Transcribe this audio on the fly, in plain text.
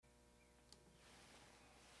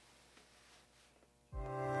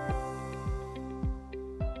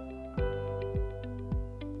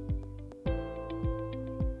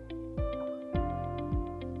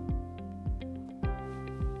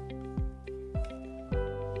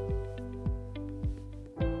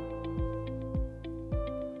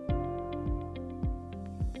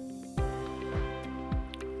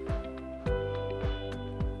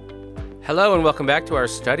Hello and welcome back to our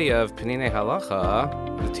study of Peninei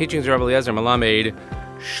Halacha, the teachings of Rav Eliezer Melamed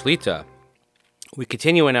Shlit. We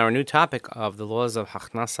continue in our new topic of the laws of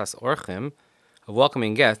Hachnasat Orchim, of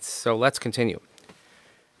welcoming guests, so let's continue.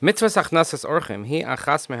 Mitzvah Hachnasat Orchim, hi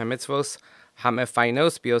achas meha mitzvos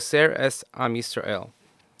hamefainos bioser es am Yisrael.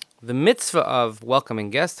 The mitzvah of welcoming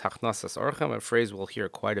guests, Hachnasat Orchim, a phrase we'll hear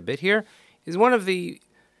quite a bit here, is one of the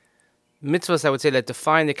mitzvahs, I would say, that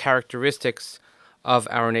define the characteristics of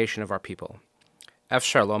our nation, of our people.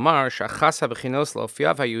 Efshar lomar shachasa b'chinos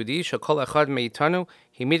lo'ofiyav hayudi shekol echad meitanu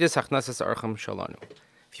himidas hachnasas orchim shalanu.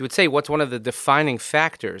 If you would say what's one of the defining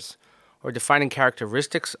factors or defining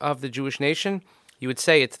characteristics of the Jewish nation, you would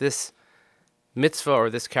say it's this mitzvah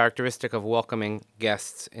or this characteristic of welcoming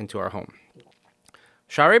guests into our home.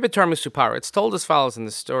 Sharei b'tor misupar, it's told as follows in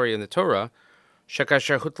the story in the Torah: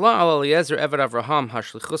 Shekasher hutla al Eliezer eved Avraham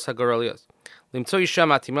hashlichus hagoralios limtzo isha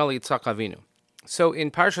matimah liYitzchak Avinu. So in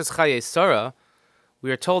Parshas Chayei Sarah, we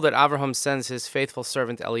are told that Avraham sends his faithful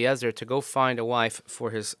servant Eliezer to go find a wife for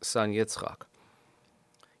his son Yitzchak.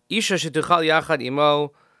 Isha shetuchal yachad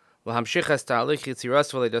imo v'hamshich es ta'alich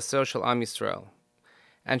yitziras v'leidaso shel Am Yisrael.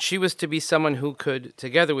 And she was to be someone who could,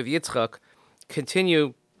 together with Yitzchak,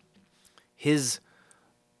 continue his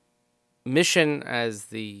mission as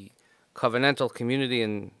the covenantal community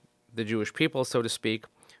in the Jewish people, so to speak.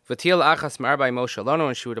 V'tiel achas ma'arbai Moshe Lono,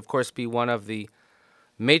 and she would of course be one of the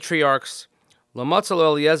matriarchs. Lomatzal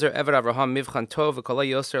Eliezer eved Avraham mivchan tov v'kolei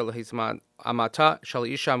yoser lehisman amata shal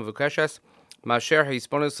isha mevukeshes ma'asher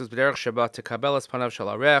ha'isbonus b'derech sheba tekabel es panav shel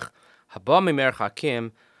arech haba mimer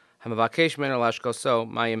hakim hamavakesh meno lashkoso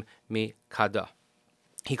mayim mikada.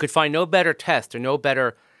 He could find no better test or no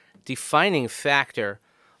better defining factor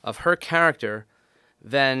of her character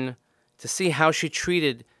than to see how she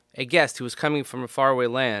treated a guest who was coming from a faraway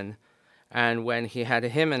land, and when he had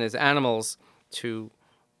him and his animals to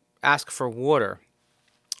ask for water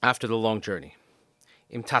after the long journey.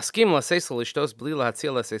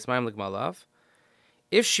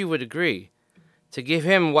 If she would agree to give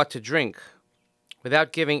him what to drink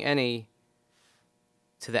without giving any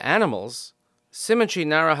to the animals, this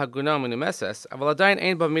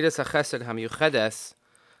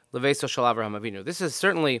is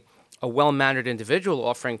certainly a well-mannered individual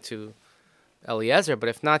offering to Eliezer, but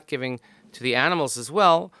if not giving to the animals as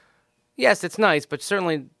well, yes, it's nice, but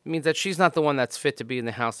certainly means that she's not the one that's fit to be in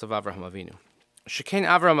the house of Avraham Avinu. Shekein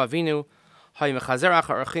Avraham Avinu,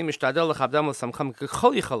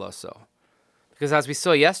 because as we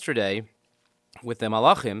saw yesterday with the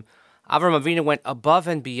Malachim, Avraham Avinu went above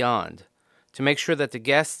and beyond to make sure that the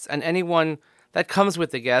guests and anyone that comes with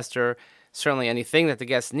the guest, or certainly anything that the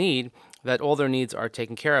guests need, that all their needs are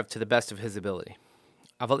taken care of to the best of his ability.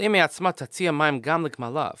 Aval ime atzma tatzia mayim gam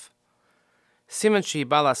likmalav. Siman shehi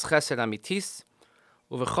balas chesed amitis,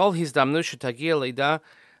 uvechol hizdamnu shetagia liada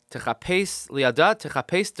techapes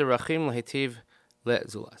derachim lehetiv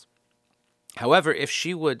lezulas. However, if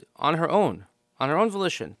she would, on her own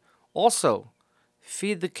volition, also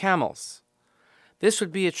feed the camels, this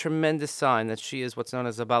would be a tremendous sign that she is what's known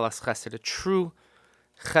as a balas chesed, a true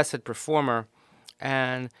chesed performer,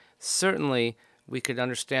 and certainly we could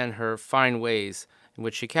understand her fine ways in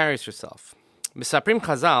which she carries herself. Misaprim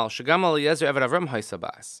Chazal, Shagam Eliezer Eved Avram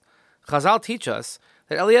Haisabas. Chazal teach us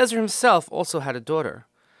that Eliezer himself also had a daughter.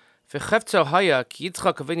 And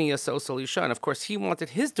of course he wanted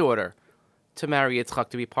his daughter to marry Yitzchak,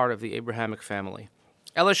 to be part of the Abrahamic family.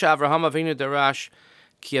 Elisha Avraham Avinu Darash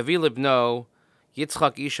Ki Yavi Libno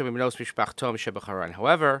Yitzchak Isha Mibnos Mishpachto Mishebacharan.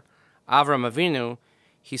 However, Avram Avinu,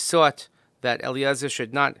 he sought that Eliezer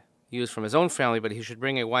should not use from his own family, but he should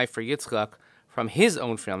bring a wife for Yitzchak from his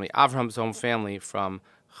own family, Avram's own family from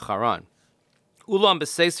Haran. Ulam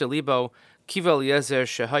b'seiser libo kiva Eliezer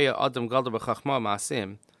shehaya adam gadol b'chachma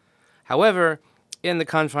ma'asim. However, in the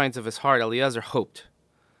confines of his heart, Eliezer hoped,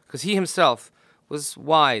 because he himself was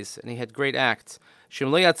wise and he had great acts,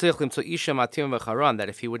 that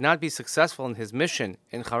if he would not be successful in his mission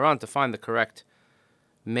in Haran to find the correct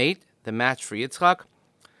mate, the match for Yitzchak,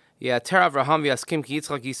 then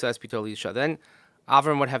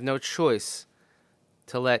Avram would have no choice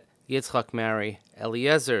to let Yitzchak marry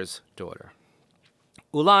Eliezer's daughter.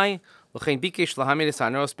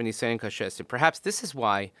 Perhaps this is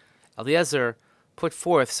why Eliezer put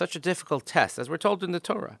forth such a difficult test, as we're told in the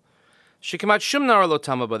Torah.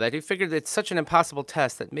 That he figured it's such an impossible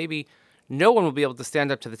test that maybe no one will be able to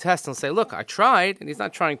stand up to the test and say, look, I tried, and he's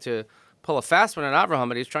not trying to pull a fast one on Avraham,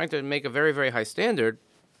 but he's trying to make a very, very high standard,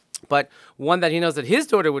 but one that he knows that his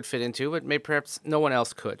daughter would fit into, but maybe perhaps no one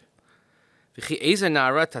else could. You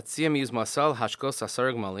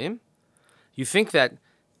think that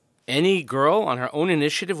Any girl on her own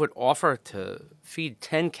initiative would offer to feed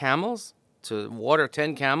 10 camels, to water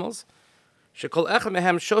 10 camels.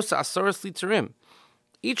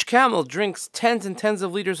 Each camel drinks tens and tens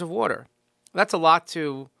of liters of water. That's a lot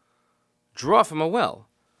to draw from a well.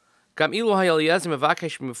 He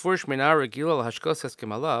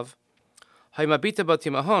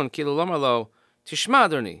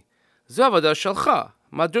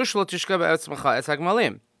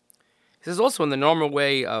says also, in the normal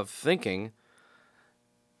way of thinking,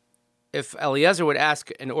 if Eliezer would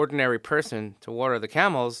ask an ordinary person to water the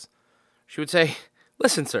camels, she would say,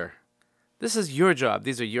 listen, sir, this is your job.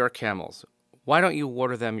 These are your camels. Why don't you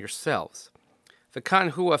water them yourselves? And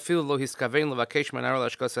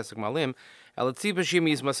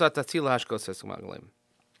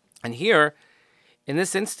here, in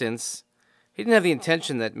this instance, he didn't have the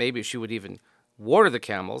intention that maybe she would even water the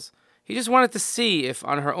camels. He just wanted to see if,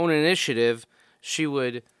 on her own initiative, she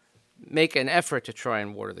would make an effort to try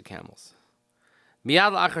and water the camels. And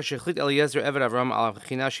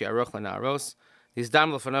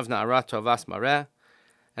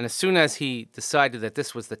as soon as he decided that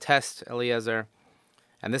this was the test, Eliezer,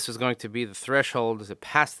 and this was going to be the threshold to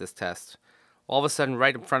pass this test, all of a sudden,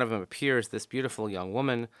 right in front of him appears this beautiful young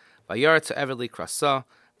woman.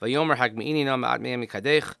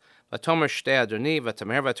 Vatomer shtei adoni,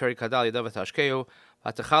 vatamer vatori kadal yadav vatashkeu,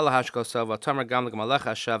 vatachal hashkosa, vatomer gam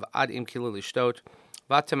l'gamalecha hashav ad im kilu lishtot,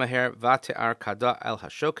 vatemaher vate'ar kada el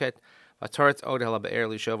hashoket, vatoretz od hela be'er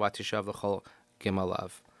lisho vatishav l'chol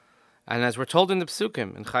gimalav. And as we're told in the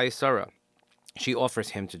Psukim, in Chai Sarah, she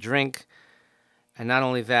offers him to drink, and not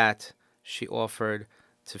only that, she offered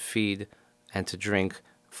to feed and to drink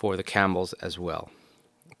for the camels as well.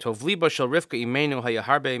 Tov liba shel Rivka imenu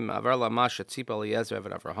hayaharbe ma'avar lamash etzipa Eliezer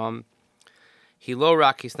eved Avraham. He lo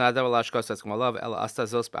rak hisnadav alashkos etzkamalav el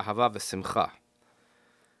astazos b'ahava v'simcha.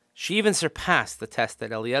 She even surpassed the test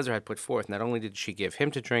that Eliezer had put forth. Not only did she give him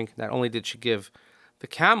to drink, not only did she give the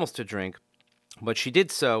camels to drink, but she did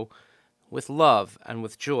so with love and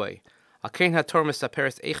with joy. Because the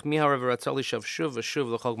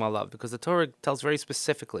Torah tells very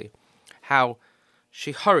specifically how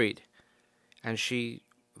she hurried and she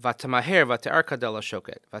vatamaher vate'ar kadel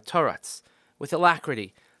hashoket vatoratz with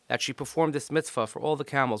alacrity that she performed this mitzvah for all the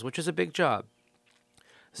camels, which is a big job.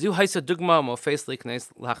 Zu haisa dugma mofes liknes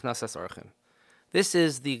Hachnasat Orchim. This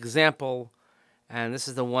is the example, and this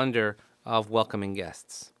is the wonder of welcoming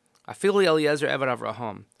guests. Afili Eliezer eved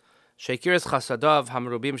Avraham. Shekiris chasadav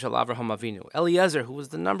hamrubim shel Avraham Avinu. Eliezer, who was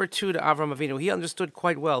the number 2 to Avraham Avinu, he understood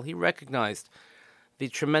quite well. He recognized the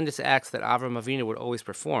tremendous acts that Avraham Avinu would always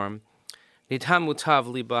perform. Nidham mutav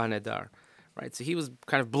liba hanedar. Right, so he was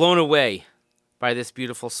kind of blown away by this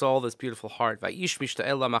beautiful soul, this beautiful heart. Vayish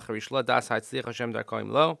mishta'el macharish lo das ha'atzliach Hashem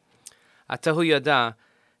darkoim lo. Atahu yada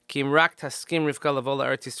ki im rak taskim Rivka lavo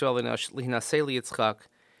la'eretz Yisrael lihnasei liyitzchak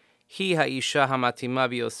hi ha'isha hamatima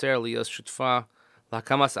biyoser liyos shutfa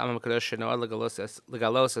lakamas amam kadosh shenoad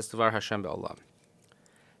legalos es dvar Hashem be'olam.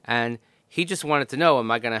 And he just wanted to know,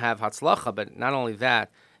 am I going to have hatzlacha? But not only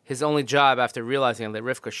that, his only job after realizing that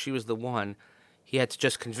Rivka, she was the one, he had to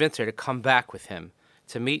just convince her to come back with him,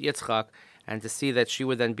 to meet Yitzchak, and to see that she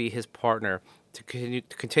would then be his partner to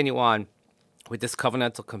continue on with this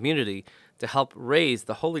covenantal community to help raise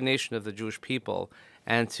the holy nation of the Jewish people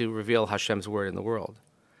and to reveal Hashem's word in the world.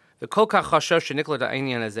 The kol kach chashav shenikla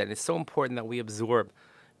da'inyan hazeh, and it's so important that we absorb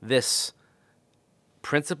this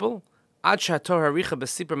principle. Ad she'ator haricha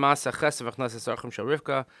b'sipur ma'aseh chesed v'Hachnasat Orchim shel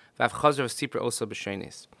Rivka v'av chazer v'sipur osa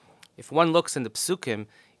b'shenis. If one looks in the Psukim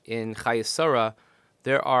in Chai Sarah,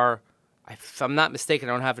 there are, if I'm not mistaken,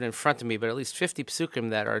 I don't have it in front of me, but at least 50 Psukim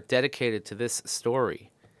that are dedicated to this story.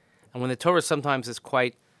 And when the Torah sometimes is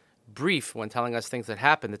quite brief when telling us things that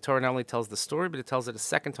happen, the Torah not only tells the story, but it tells it a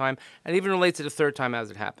second time, and even relates it a third time as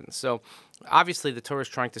it happens. So obviously the Torah is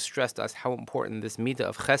trying to stress to us how important this midah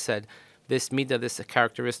of chesed, this midah, this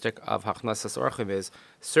characteristic of Hachnasat Orchim is,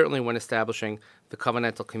 certainly when establishing the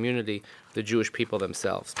covenantal community, the Jewish people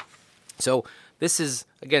themselves. So this is,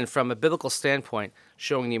 again, from a biblical standpoint,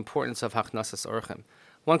 showing the importance of Hachnasat Orchim.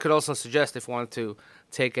 One could also suggest, if one wanted to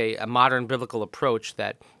take a modern biblical approach,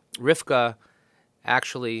 that Rivka,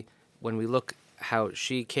 actually, when we look how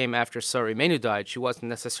she came after Sarah Imenu died, she wasn't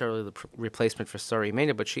necessarily the replacement for Sarah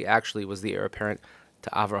Imenu, but she actually was the heir apparent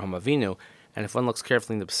to Avraham Avinu. And if one looks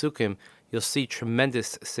carefully in the Psukim, you'll see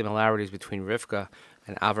tremendous similarities between Rivka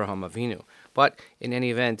and Avraham Avinu. But in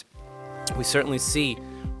any event, we certainly see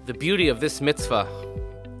the beauty of this mitzvah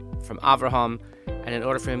from Avraham, and in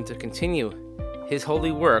order for him to continue his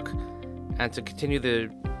holy work and to continue the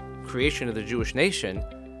creation of the Jewish nation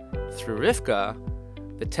through Rivka,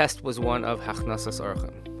 the test was one of Hachnasat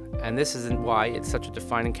Orchim. And this is why it's such a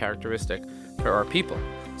defining characteristic for our people.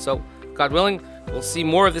 So, God willing, we'll see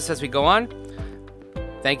more of this as we go on.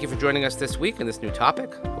 Thank you for joining us this week in this new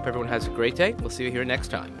topic. Hope everyone has a great day. We'll see you here next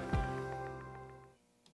time.